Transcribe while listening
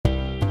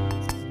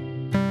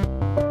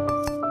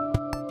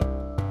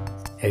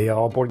Hey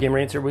y'all, Board Game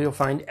Rants here, where you'll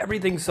find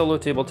everything solo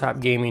tabletop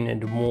gaming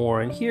and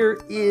more. And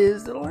here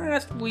is the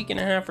last week and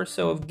a half or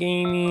so of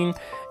gaming.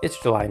 It's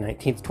July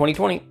 19th,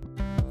 2020.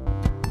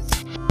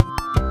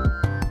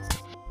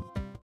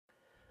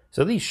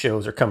 So these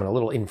shows are coming a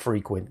little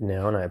infrequent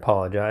now, and I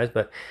apologize,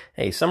 but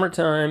hey,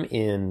 summertime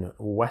in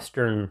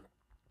Western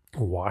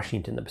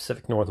Washington, the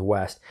Pacific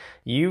Northwest,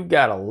 you've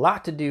got a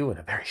lot to do in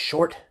a very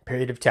short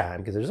period of time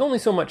because there's only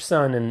so much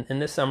sun,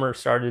 and this summer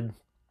started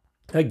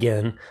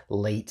again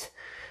late.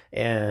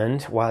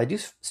 And while I do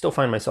still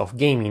find myself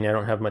gaming, I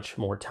don't have much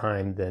more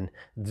time than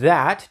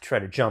that to try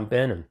to jump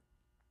in and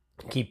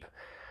keep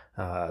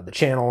the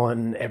channel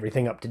and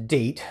everything up to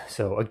date.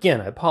 So again,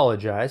 I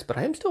apologize, but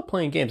I am still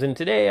playing games. And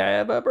today I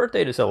have a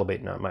birthday to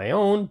celebrate, not my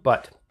own,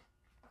 but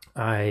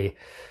I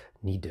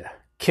need to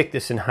kick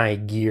this in high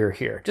gear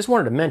here. Just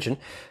wanted to mention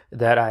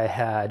that I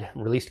had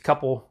released a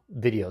couple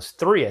videos,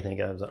 3 I think.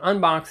 It was an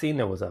unboxing,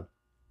 there was a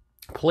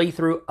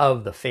playthrough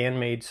of the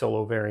fan-made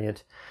solo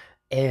variant,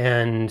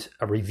 and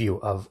a review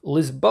of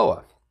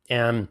Lisboa.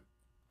 And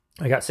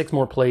I got 6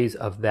 more plays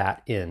of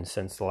that in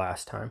since the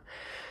last time.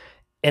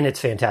 And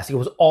it's fantastic. It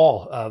was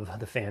all of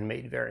the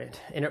fan-made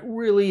variant. And it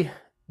really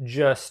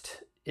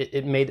just,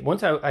 it made,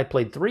 once I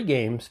played 3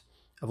 games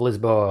of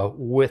Lisboa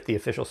with the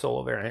official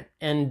solo variant,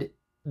 and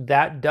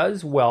that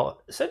does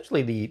well.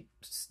 Essentially,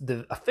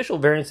 the official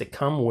variants that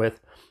come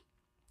with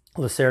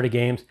Lacerda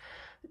games,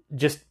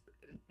 just,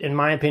 in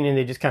my opinion,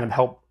 they just kind of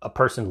help a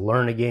person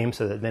learn a game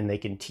so that then they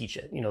can teach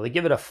it. You know, they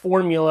give it a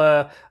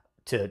formula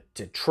to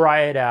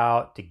try it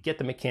out, to get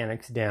the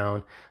mechanics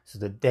down, so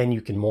that then you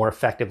can more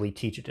effectively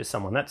teach it to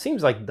someone. That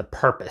seems like the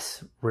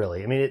purpose,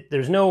 really. I mean,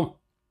 there's not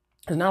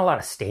a lot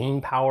of staying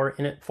power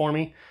in it for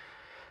me,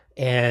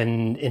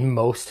 and in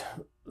most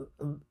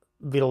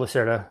Vital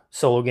Lacerda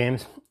solo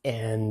games.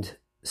 And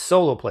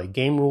solo play,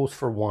 Game Rules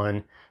for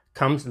One,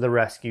 comes to the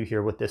rescue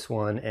here with this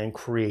one and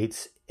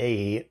creates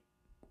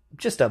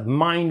just a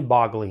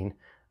mind-boggling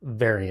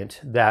variant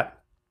that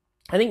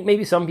I think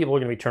maybe some people are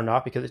going to be turned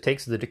off because it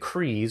takes the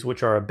decrees,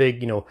 which are a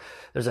big,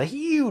 there's a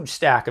huge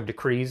stack of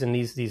decrees, and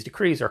these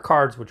decrees are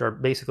cards which are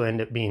basically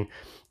end up being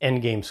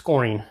end-game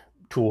scoring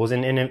tools,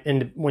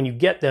 and when you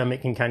get them,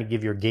 it can kind of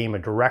give your game a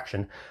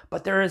direction,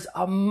 but there is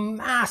a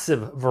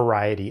massive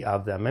variety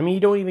of them. I mean, you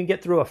don't even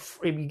get through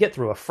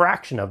a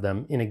fraction of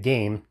them in a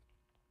game,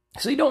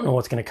 so you don't know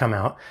what's going to come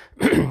out.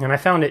 And I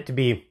found it to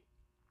be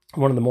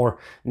one of the more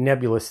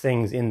nebulous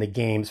things in the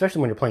game, especially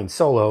when you're playing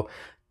solo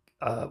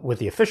with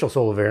the official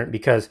solo variant,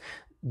 because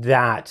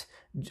that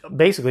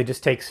basically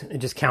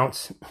just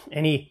counts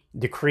any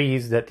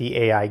decrees that the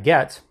AI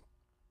gets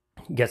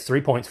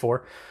 3 points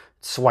for,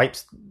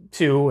 swipes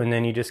 2, and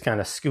then you just kind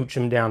of scooch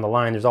them down the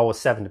line. There's always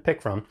 7 to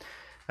pick from.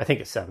 I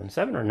think it's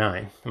 7 or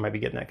 9. I might be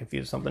getting that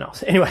confused with something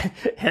else. Anyway,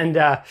 and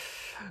because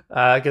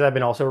I've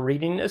been also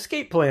reading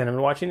Escape Plan, I've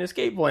been watching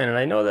Escape Plan, and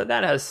I know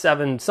that has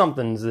 7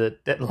 somethings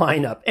that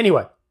line up.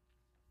 Anyway,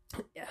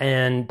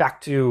 and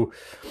back to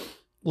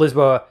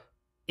Lisboa,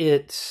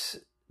 it's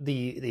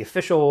the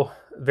official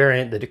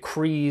variant, the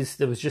decrees.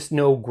 There was just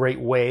no great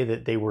way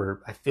that they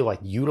were, I feel like,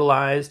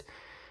 utilized.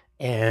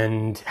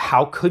 And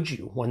how could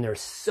you when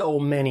there's so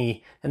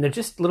many, and they're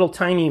just little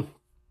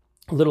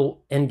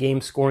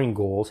end-game scoring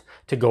goals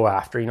to go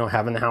after,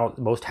 having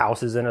most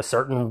houses in a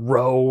certain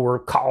row or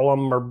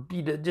column, or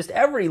just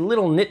every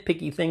little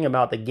nitpicky thing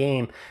about the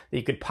game that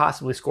you could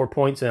possibly score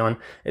points on.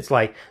 It's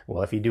like,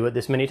 well, if you do it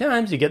this many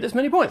times, you get this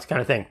many points,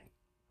 kind of thing.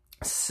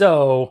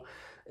 So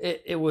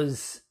it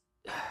was,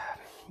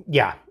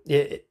 yeah,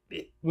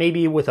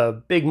 maybe with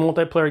a big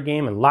multiplayer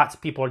game and lots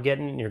of people are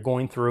getting it, and you're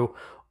going through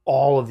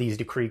all of these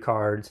decree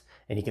cards,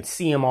 and you can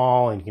see them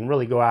all, and you can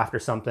really go after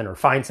something or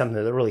find something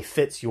that really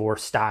fits your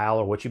style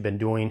or what you've been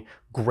doing,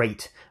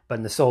 great. But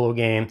in the solo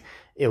game,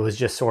 it was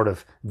just sort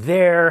of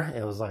there.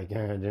 It was like,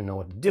 I didn't know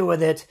what to do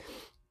with it.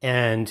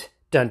 And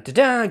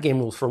Game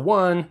Rules for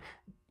One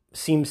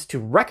seems to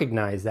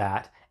recognize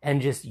that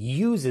and just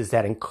uses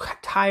that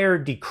entire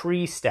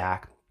decree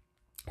stack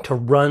to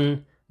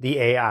run the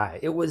AI.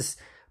 It was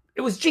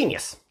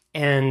genius.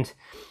 And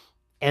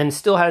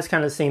still has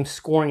kind of the same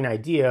scoring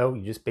idea.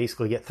 You just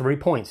basically get 3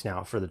 points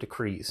now for the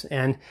decrees.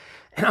 And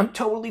I'm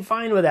totally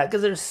fine with that,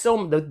 because there's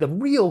the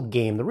real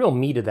game, the real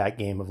meat of that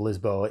game of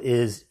Lisboa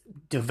is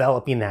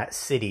developing that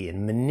city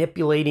and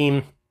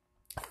manipulating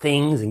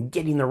things and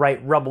getting the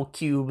right rubble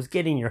cubes,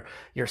 getting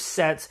your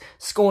sets,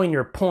 scoring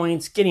your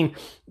points, getting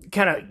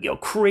kind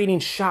of, creating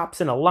shops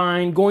in a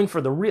line, going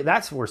for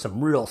that's where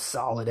some real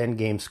solid end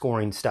game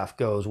scoring stuff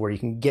goes, where you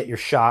can get your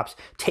shops,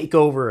 take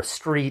over a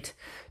street,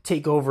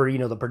 take over,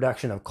 the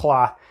production of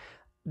cloth.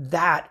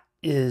 That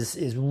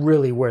is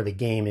really where the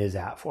game is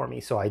at for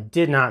me. So I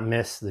did not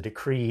miss the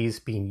decrees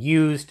being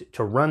used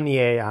to run the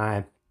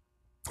AI.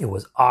 It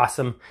was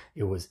awesome.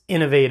 It was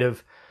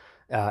innovative.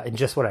 And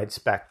just what I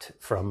expect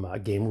from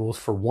Game Rules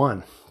for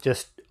One.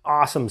 Just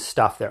awesome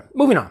stuff there.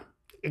 Moving on.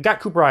 It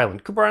got Cooper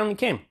Island. Cooper Island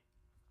came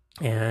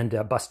and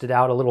busted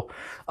out a little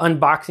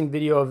unboxing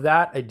video of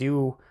that. I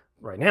do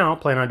right now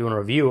plan on doing a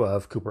review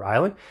of Cooper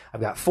Island.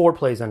 I've got 4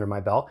 plays under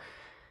my belt.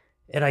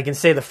 And I can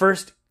say the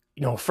first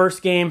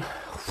first game,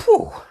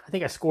 I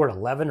think I scored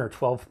 11 or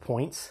 12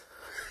 points.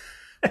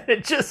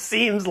 It just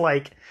seems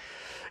like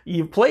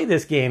you play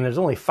this game, there's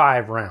only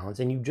 5 rounds,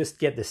 and you just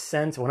get the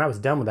sense, when I was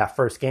done with that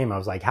first game, I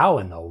was like, how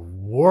in the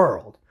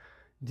world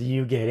do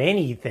you get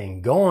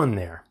anything going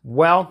there?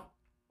 Well,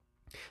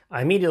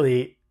 I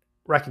immediately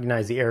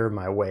recognized the error of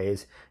my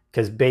ways,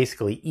 because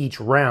basically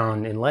each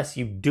round, unless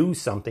you do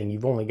something,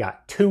 you've only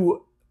got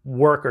 2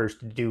 workers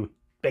to do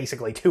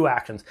basically 2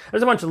 actions.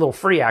 There's a bunch of little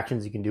free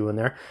actions you can do in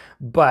there,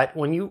 but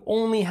when you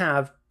only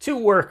have 2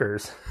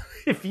 workers,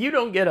 if you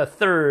don't get a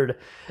third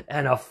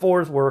and a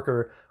 4th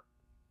worker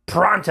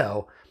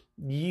pronto,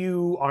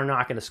 you are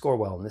not going to score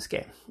well in this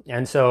game.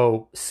 And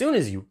so as soon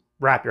as you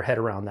wrap your head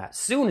around that, as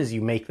soon as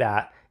you make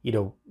that,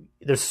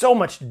 there's so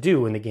much to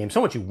do in the game,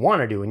 so much you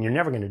want to do, and you're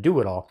never going to do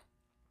it all.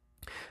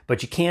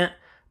 But you can't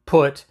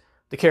put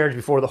the carriage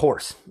before the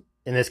horse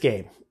in this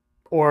game,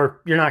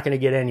 or you're not going to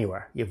get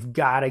anywhere. You've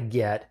got to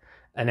get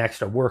an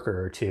extra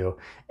worker or 2,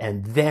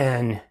 and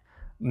then,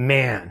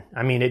 man,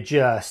 I mean,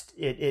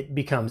 it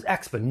becomes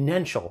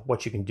exponential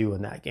what you can do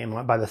in that game.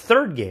 By the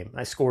 3rd game,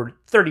 I scored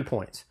 30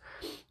 points.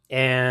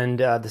 And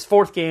this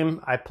 4th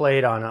game, I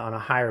played on a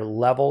higher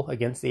level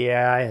against the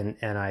AI,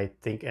 and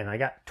I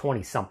got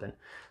 20 something.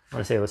 I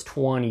want to say it was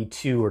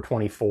 22 or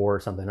 24 or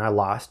something. I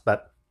lost,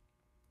 but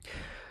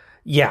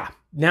yeah,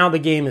 now the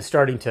game is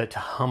starting to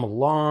hum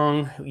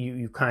along.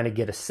 You kind of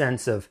get a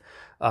sense of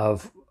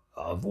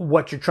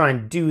what you're trying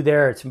to do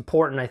there. It's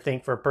important, I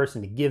think, for a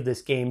person to give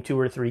this game 2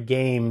 or 3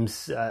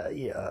 games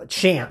a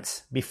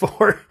chance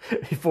before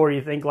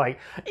you think like,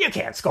 you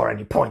can't score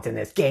any points in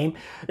this game.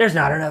 There's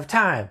not enough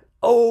time.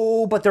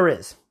 Oh, but there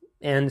is.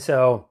 And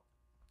so,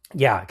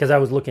 yeah, because I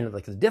was looking at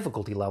like the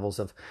difficulty levels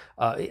of,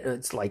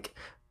 it's like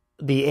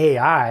the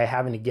AI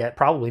having to get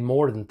probably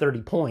more than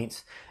 30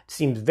 points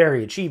seems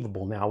very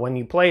achievable. Now, when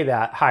you play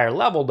that higher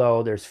level,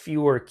 though, there's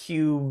fewer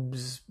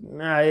cubes.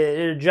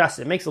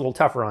 It makes it a little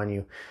tougher on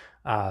you.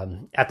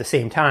 At the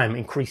same time,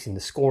 increasing the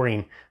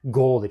scoring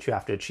goal that you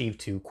have to achieve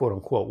to quote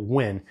unquote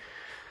win.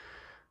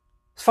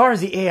 As far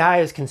as the AI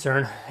is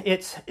concerned,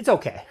 it's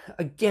okay.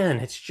 Again,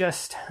 it's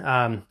just,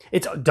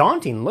 it's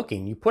daunting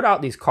looking. You put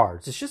out these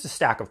cards. It's just a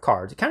stack of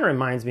cards. It kind of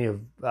reminds me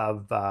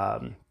of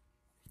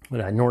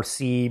North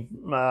Sea.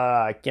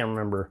 I can't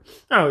remember.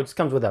 No, it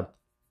comes with a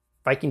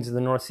Vikings of the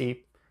North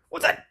Sea.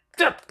 What's that?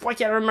 I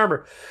can't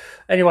remember.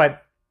 Anyway,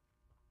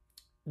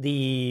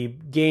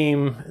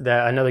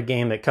 another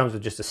game that comes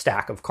with just a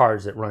stack of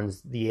cards that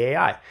runs the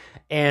AI.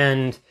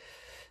 And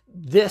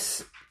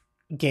this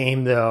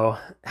game, though,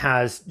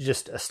 has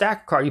just a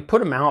stack of cards. You put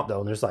them out, though,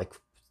 and there's like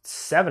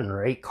 7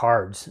 or 8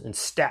 cards, and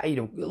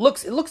it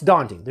looks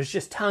daunting. There's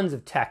just tons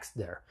of text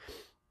there,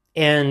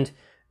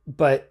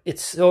 but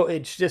it's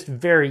just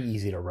very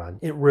easy to run.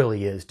 It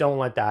really is. Don't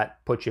let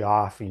that put you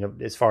off.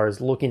 As far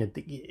as looking at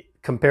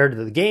compared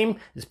to the game,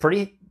 it's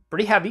pretty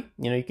heavy.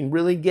 You can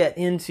really get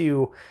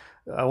into.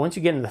 Once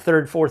you get in the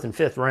 3rd, 4th, and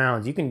 5th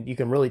rounds, you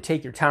can really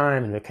take your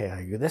time and I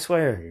go this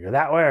way, or you go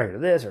that way, or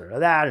this or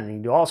that, and you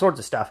can do all sorts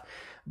of stuff.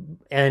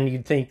 And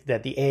you'd think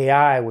that the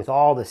AI, with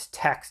all this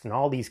text and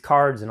all these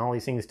cards and all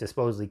these things to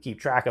supposedly keep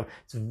track of,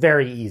 it's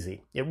very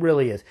easy. It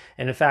really is.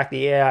 And in fact,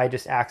 the AI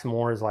just acts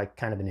more as like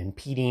kind of an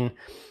impeding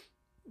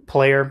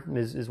player,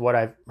 is what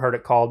I've heard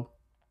it called.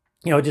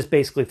 It just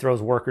basically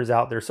throws workers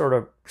out there sort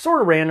of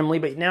randomly.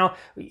 But now,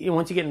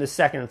 once you get in the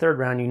 2nd and 3rd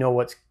round, you know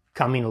what's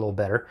coming a little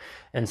better,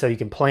 and so you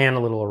can plan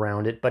a little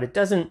around it. But it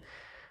doesn't.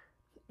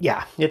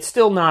 Yeah, it's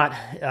still not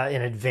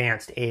an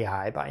advanced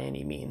AI by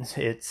any means.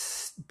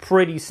 It's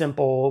pretty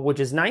simple, which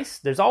is nice.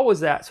 There's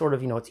always that sort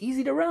of, it's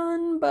easy to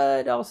run,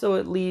 but also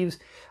it leaves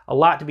a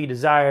lot to be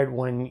desired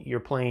when you're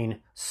playing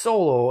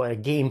solo, a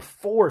game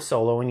for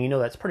solo, and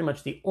that's pretty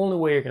much the only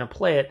way you're going to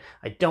play it.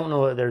 I don't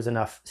know that there's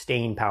enough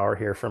staying power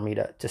here for me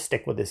to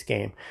stick with this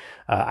game.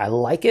 I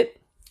like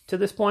it to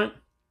this point.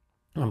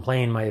 I'm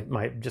playing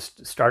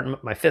just starting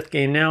my 5th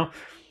game now.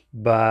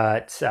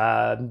 But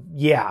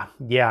yeah,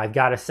 I've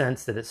got a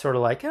sense that it's sort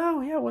of like, oh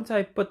yeah, once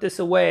I put this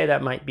away,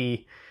 that might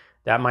be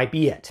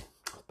it.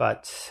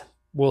 But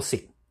we'll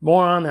see.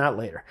 More on that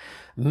later.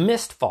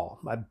 Mistfall.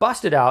 I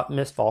busted out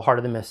Mistfall, Heart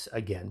of the Mist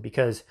again,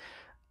 because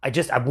I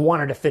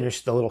wanted to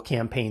finish the little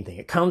campaign thing.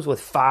 It comes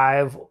with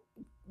 5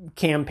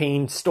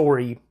 campaign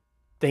story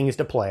things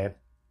to play.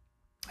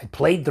 I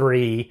played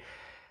 3.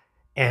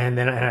 And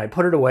then I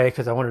put it away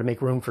because I wanted to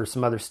make room for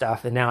some other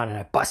stuff. And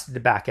I busted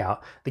it back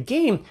out. The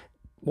game.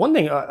 One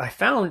thing I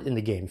found in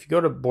the game, if you go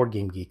to Board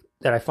Game Geek,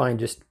 that I find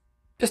just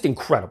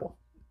incredible,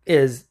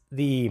 is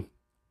I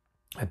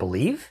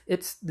believe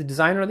it's the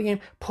designer of the game,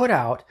 put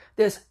out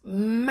this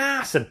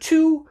massive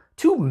two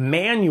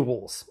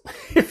manuals,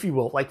 if you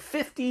will, like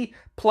 50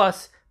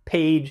 plus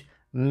page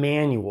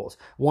manuals.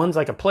 One's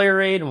like a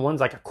player aid and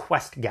one's like a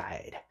quest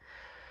guide.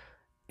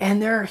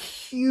 And they're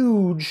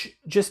huge.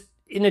 You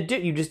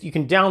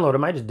can download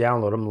them. I just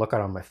download them and look at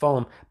it on my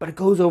phone, but it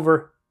goes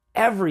over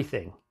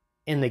everything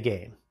in the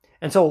game.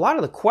 And so a lot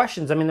of the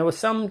questions, there was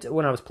some,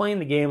 when I was playing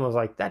the game, I was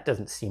like, that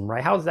doesn't seem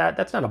right. How's that?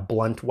 That's not a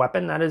blunt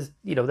weapon. That is,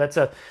 that's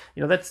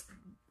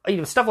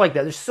stuff like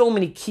that. There's so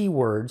many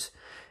keywords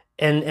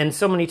And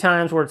so many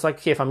times where it's like,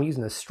 okay, if I'm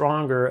using the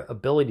stronger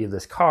ability of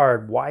this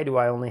card, why do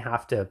I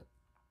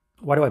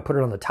put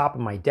it on the top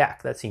of my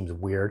deck? That seems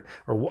weird.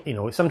 Or,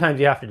 sometimes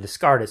you have to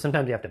discard it.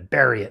 Sometimes you have to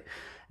bury it.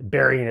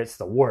 Burying it's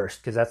the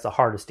worst because that's the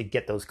hardest to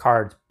get those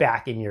cards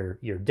back in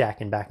your deck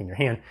and back in your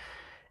hand.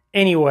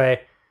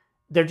 Anyway,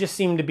 there just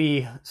seemed to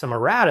be some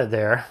errata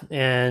there,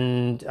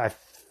 and I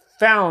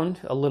found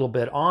a little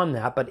bit on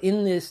that. But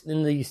in these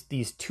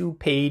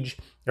 2-page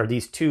or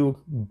these 2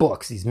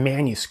 books, these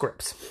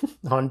manuscripts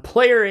on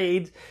player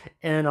aids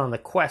and on the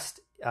quest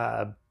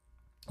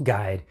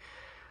guide,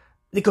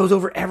 it goes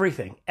over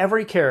everything,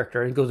 every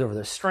character. It goes over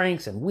their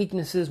strengths and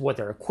weaknesses, what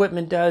their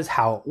equipment does,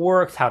 how it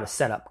works, how to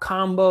set up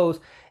combos.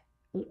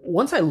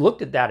 Once I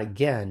looked at that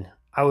again,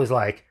 I was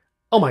like,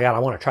 oh my God, I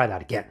want to try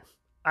that again.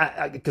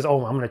 Because I'm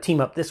going to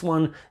team up this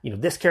one,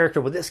 this character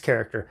with this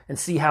character and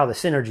see how the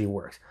synergy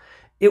works.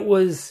 It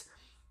was,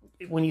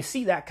 when you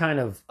see that kind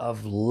of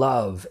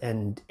love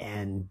and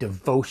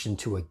devotion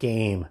to a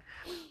game,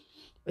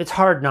 it's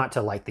hard not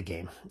to like the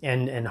game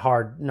and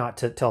hard not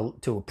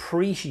to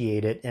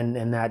appreciate it.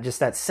 And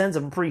that sense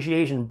of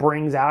appreciation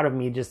brings out of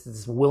me just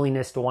this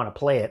willingness to want to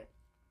play it.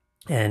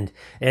 And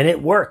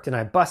it worked, and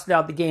I busted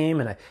out the game,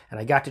 and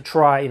I got to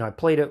try. I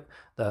played it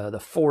the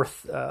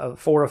fourth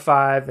 4 of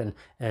 5,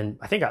 and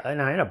I think I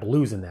ended up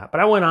losing that. But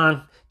I went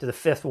on to the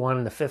 5th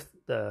one,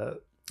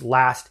 the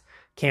last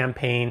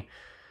campaign,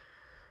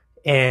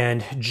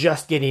 and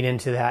just getting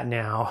into that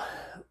now.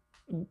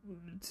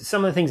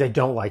 Some of the things I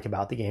don't like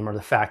about the game are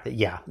the fact that,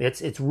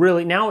 it's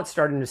really, now it's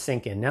starting to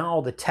sink in. Now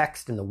all the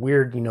text and the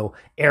weird,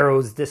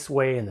 arrows this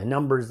way and the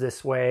numbers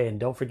this way. And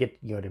don't forget,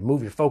 to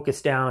move your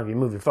focus down. If you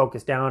move your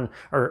focus down,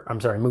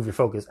 move your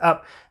focus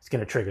up, it's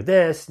going to trigger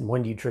this. And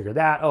when do you trigger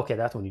that? Okay,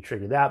 that's when you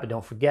trigger that. But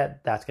don't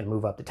forget, that's going to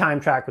move up the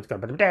time track. It's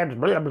going to blah,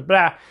 blah, blah,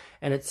 blah.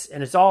 And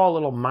it's all a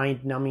little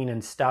mind numbing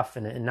and stuff,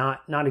 and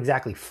not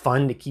exactly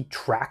fun to keep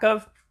track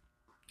of.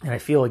 And I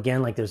feel,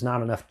 again, like there's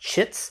not enough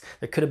chits.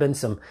 There could have been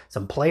some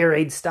player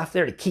aid stuff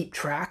there to keep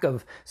track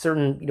of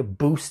certain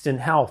boosts in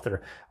health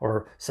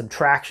or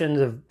subtractions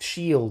of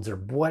shields or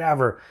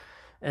whatever.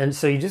 And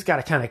so you just got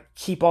to kind of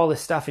keep all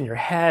this stuff in your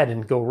head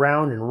and go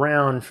round and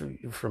round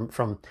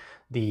from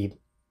the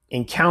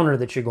encounter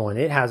that you're going.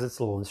 It has its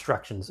little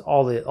instructions.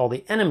 All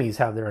the enemies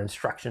have their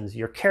instructions.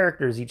 Your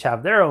characters each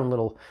have their own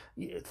little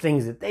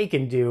things that they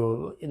can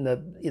do in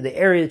the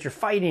area that you're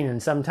fighting,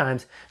 and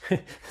sometimes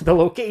the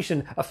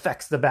location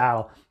affects the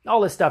battle.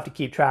 All this stuff to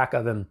keep track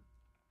of. And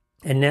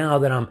now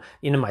that I'm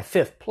into my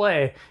 5th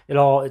play,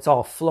 it's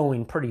all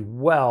flowing pretty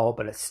well,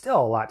 but it's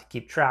still a lot to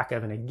keep track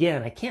of. And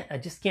again, I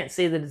just can't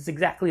say that it's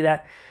exactly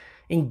that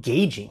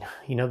engaging,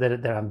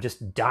 that I'm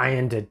just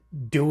dying to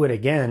do it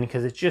again,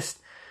 because it's just,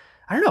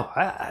 I don't know.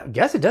 I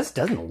guess it just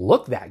doesn't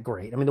look that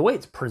great. I mean, the way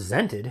it's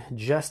presented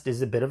just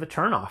is a bit of a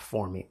turnoff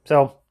for me.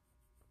 So,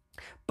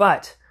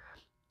 but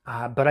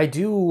I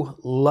do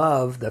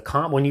love the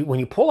when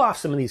you pull off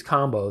some of these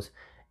combos,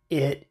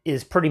 it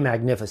is pretty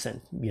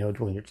magnificent.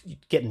 When you're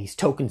getting these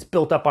tokens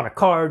built up on a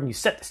card and you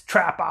set this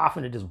trap off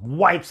and it just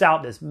wipes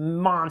out this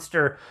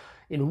monster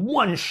in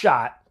one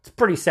shot. It's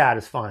pretty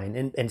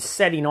satisfying. And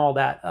setting all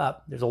that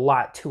up, there's a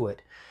lot to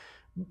it.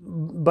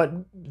 But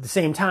at the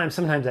same time,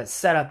 sometimes that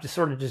setup just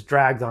sort of just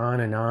drags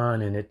on,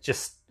 and it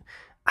just,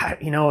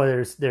 it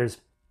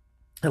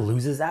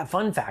loses that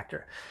fun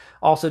factor.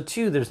 Also,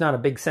 too, there's not a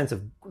big sense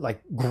of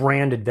like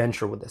grand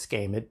adventure with this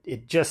game.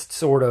 It just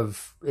sort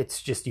of,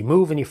 it's just you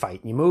move and you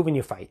fight, and you move and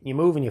you fight, and you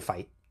move and you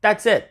fight.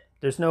 That's it.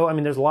 There's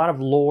a lot of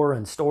lore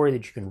and story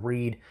that you can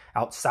read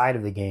outside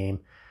of the game,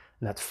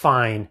 and that's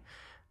fine.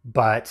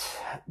 But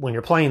when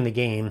you're playing the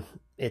game,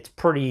 it's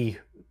pretty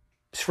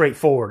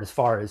straightforward as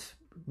far as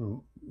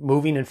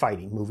moving and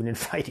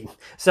fighting.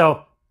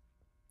 So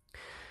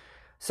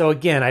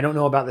again, I don't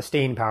know about the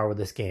staying power with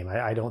this game.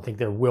 I don't think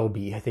there will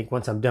be. I think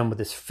once I'm done with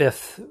this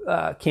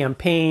 5th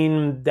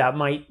campaign, that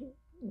might,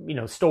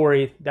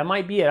 story, that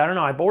might be it. I don't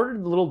know. I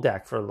ordered a little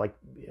deck for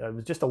it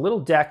was just a little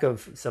deck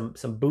of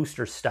some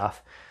booster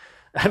stuff.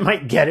 I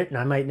might get it and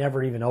I might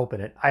never even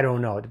open it. I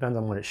don't know. It depends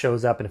on when it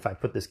shows up and if I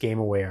put this game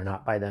away or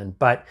not by then.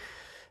 But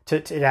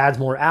it adds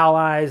more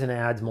allies, and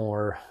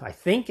I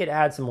think it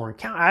adds some more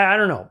encounter. I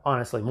don't know,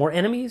 honestly. More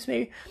enemies,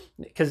 maybe?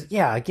 Because,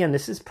 again,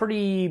 this is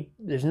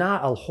there's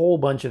not a whole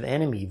bunch of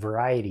enemy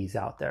varieties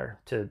out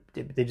there.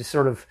 They just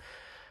sort of,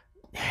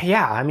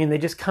 they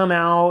just come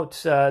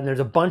out, and there's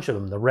a bunch of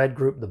them. The red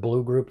group, the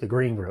blue group, the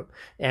green group.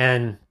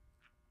 And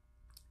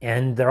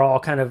they're all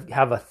kind of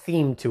have a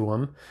theme to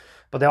them,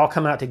 but they all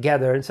come out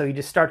together, and so you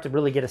just start to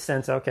really get a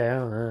sense, okay, I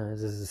don't know,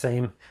 is this the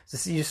same?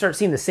 You start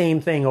seeing the same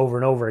thing over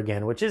and over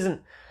again, which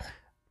isn't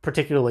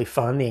particularly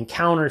fun. The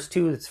encounters,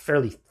 too, it's a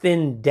fairly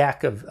thin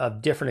deck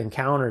of different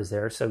encounters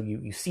there, so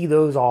you see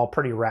those all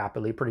pretty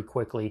rapidly, pretty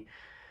quickly.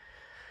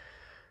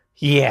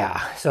 Yeah,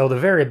 so the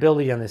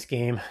variability on this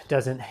game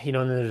doesn't, and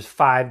then there's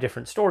 5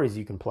 different stories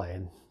you can play,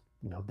 and,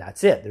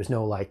 that's it. There's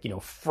no,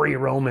 free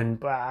roaming,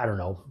 I don't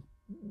know,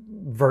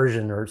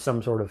 version or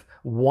some sort of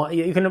one.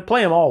 You can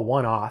play them all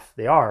one-off.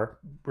 They are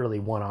really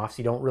one-offs.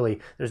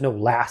 There's no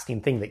lasting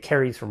thing that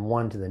carries from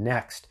one to the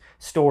next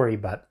story,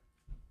 but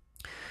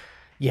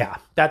yeah,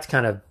 that's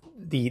kind of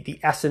the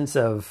essence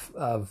of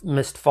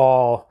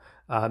Mistfall.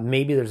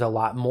 Maybe there's a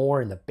lot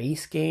more in the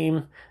base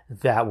game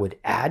that would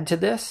add to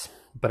this,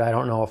 but I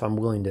don't know if I'm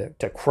willing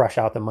to crush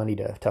out the money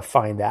to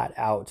find that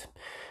out.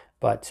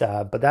 But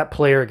that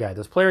player guide,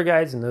 those player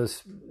guides, and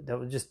that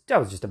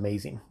was just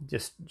amazing.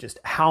 Just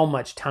how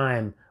much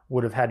time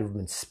would have had to have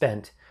been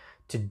spent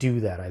to do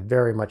that. I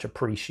very much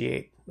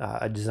appreciate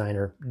a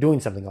designer doing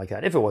something like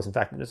that, if it was in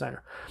fact a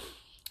designer.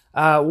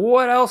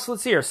 What else?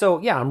 Let's see here.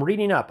 So yeah, I'm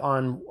reading up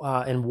on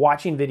and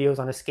watching videos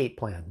on Escape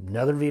Plan,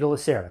 another Vital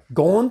Lacerda,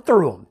 going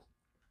through them.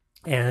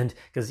 And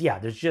because yeah,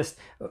 there's just,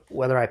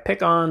 whether I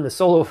pick on the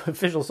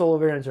official solo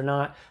variants or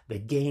not, the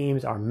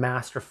games are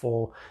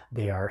masterful.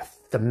 They are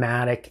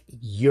thematic,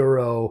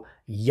 Euro,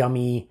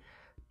 yummy,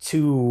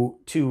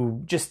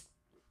 to just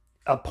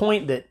a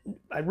point that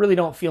I really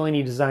don't feel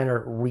any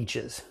designer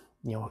reaches.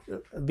 You know,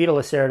 Vital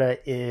Lacerda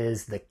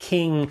is the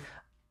king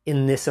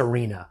in this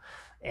arena,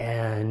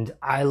 and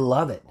I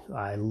love it.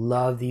 I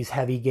love these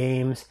heavy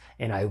games,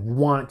 and I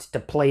want to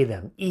play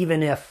them,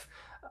 even if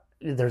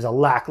there's a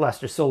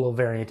lackluster solo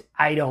variant.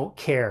 I don't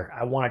care.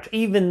 I want to,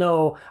 even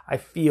though I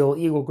feel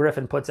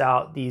Eagle-Gryphon puts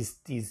out these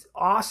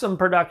awesome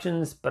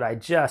productions, but I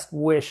just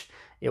wish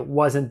it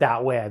wasn't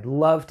that way. I'd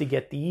love to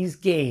get these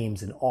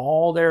games and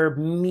all their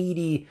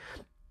meaty,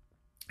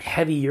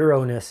 heavy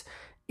Euro-ness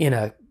in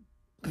a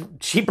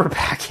cheaper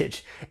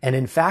package. And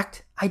in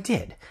fact, I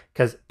did,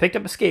 because picked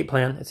up Escape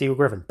Plan, it's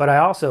Eagle-Gryphon, but I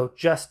also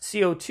just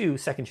CO2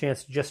 Second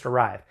Chance just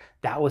arrived.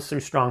 That was through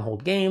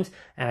Stronghold Games,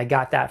 and I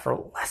got that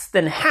for less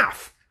than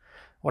half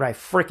what I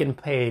freaking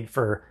paid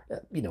for,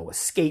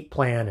 Escape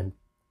Plan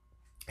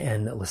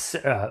and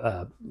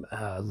Lisboa.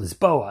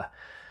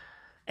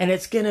 And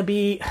it's going to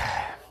be,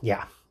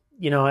 yeah,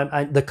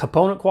 the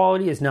component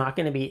quality is not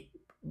going to be,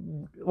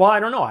 well, I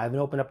don't know. I haven't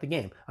opened up the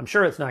game. I'm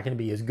sure it's not going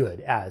to be as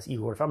good as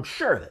Eagle-Gryphon. I'm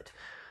sure of it.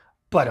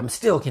 But I'm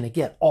still going to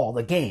get all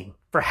the game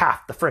for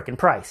half the freaking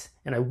price.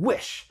 And I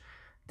wish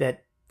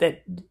that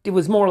it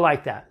was more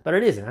like that. But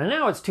it isn't. And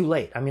now it's too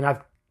late. I mean,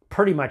 I've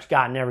pretty much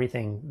gotten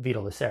everything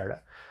Vital Lacerda.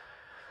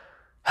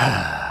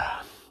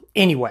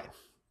 Anyway,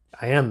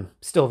 I am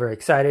still very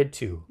excited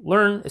to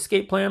learn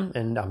Escape Plan,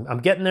 and I'm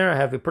getting there. I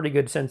have a pretty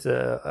good sense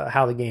of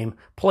how the game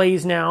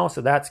plays now, so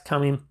that's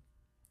coming.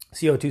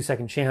 CO2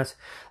 Second Chance.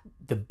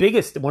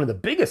 One of the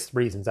biggest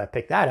reasons I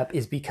picked that up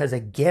is because,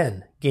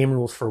 again, Game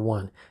Rules for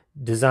One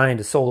designed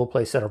a solo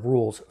play set of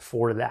rules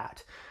for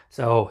that.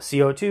 So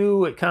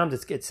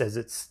CO2, it says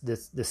it's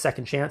the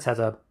Second Chance has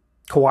a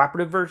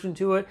cooperative version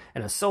to it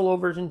and a solo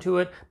version to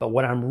it. But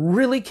what I'm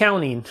really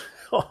counting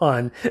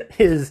on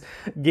is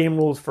Game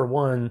Rules for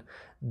One,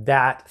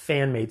 that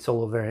fan-made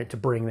solo variant, to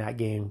bring that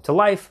game to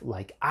life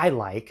like I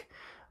like.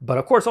 But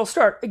of course, I'll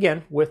start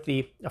again with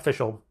the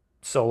official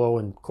solo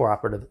and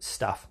cooperative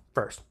stuff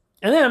first.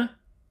 And then,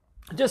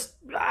 just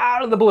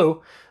out of the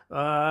blue,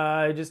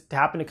 I just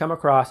happened to come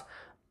across,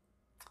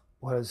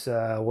 was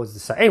the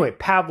site? Anyway,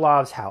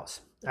 Pavlov's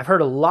House. I've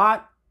heard a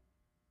lot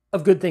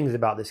of good things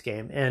about this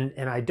game, and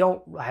I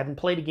haven't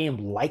played a game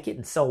like it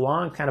in so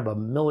long. Kind of a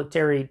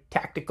military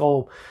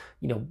tactical,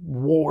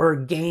 war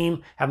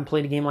game. Haven't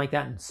played a game like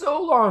that in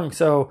so long.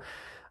 So,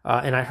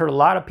 and I heard a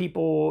lot of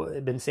people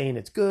have been saying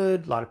it's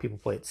good. A lot of people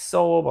play it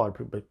solo. A lot of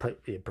people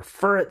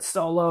prefer it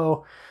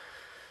solo.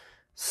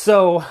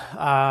 So,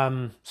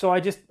 I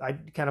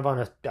kind of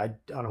on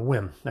a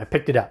whim, I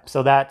picked it up.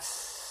 So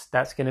that's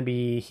going to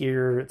be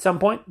here at some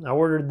point. I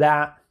ordered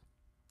that.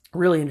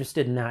 Really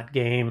interested in that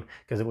game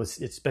because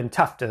it's been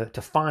tough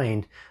to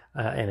find,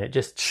 and it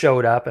just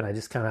showed up, and I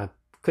just kind of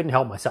couldn't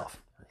help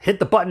myself. Hit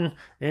the button,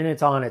 and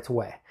it's on its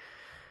way.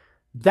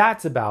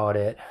 That's about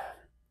it.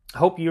 I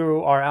hope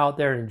you are out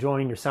there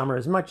enjoying your summer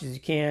as much as you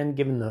can,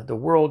 given the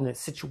world and its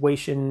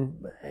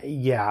situation.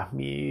 Yeah,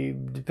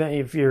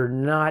 if you're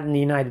not in the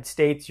United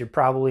States, you're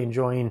probably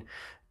enjoying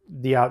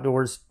the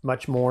outdoors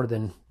much more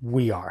than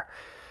we are.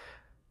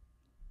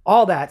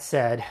 All that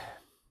said,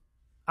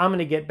 I'm going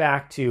to get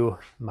back to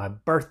my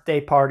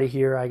birthday party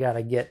here. I got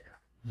to get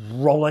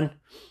rolling.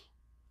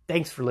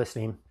 Thanks for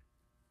listening.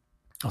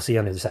 I'll see you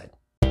on the other side.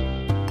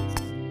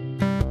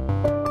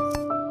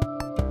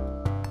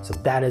 So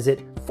that is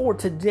it for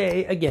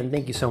today. Again,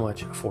 thank you so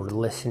much for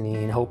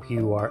listening. Hope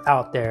you are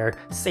out there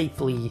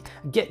safely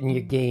getting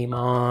your game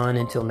on.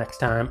 Until next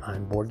time,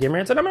 I'm Board Game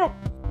Rants, and I'm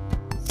out.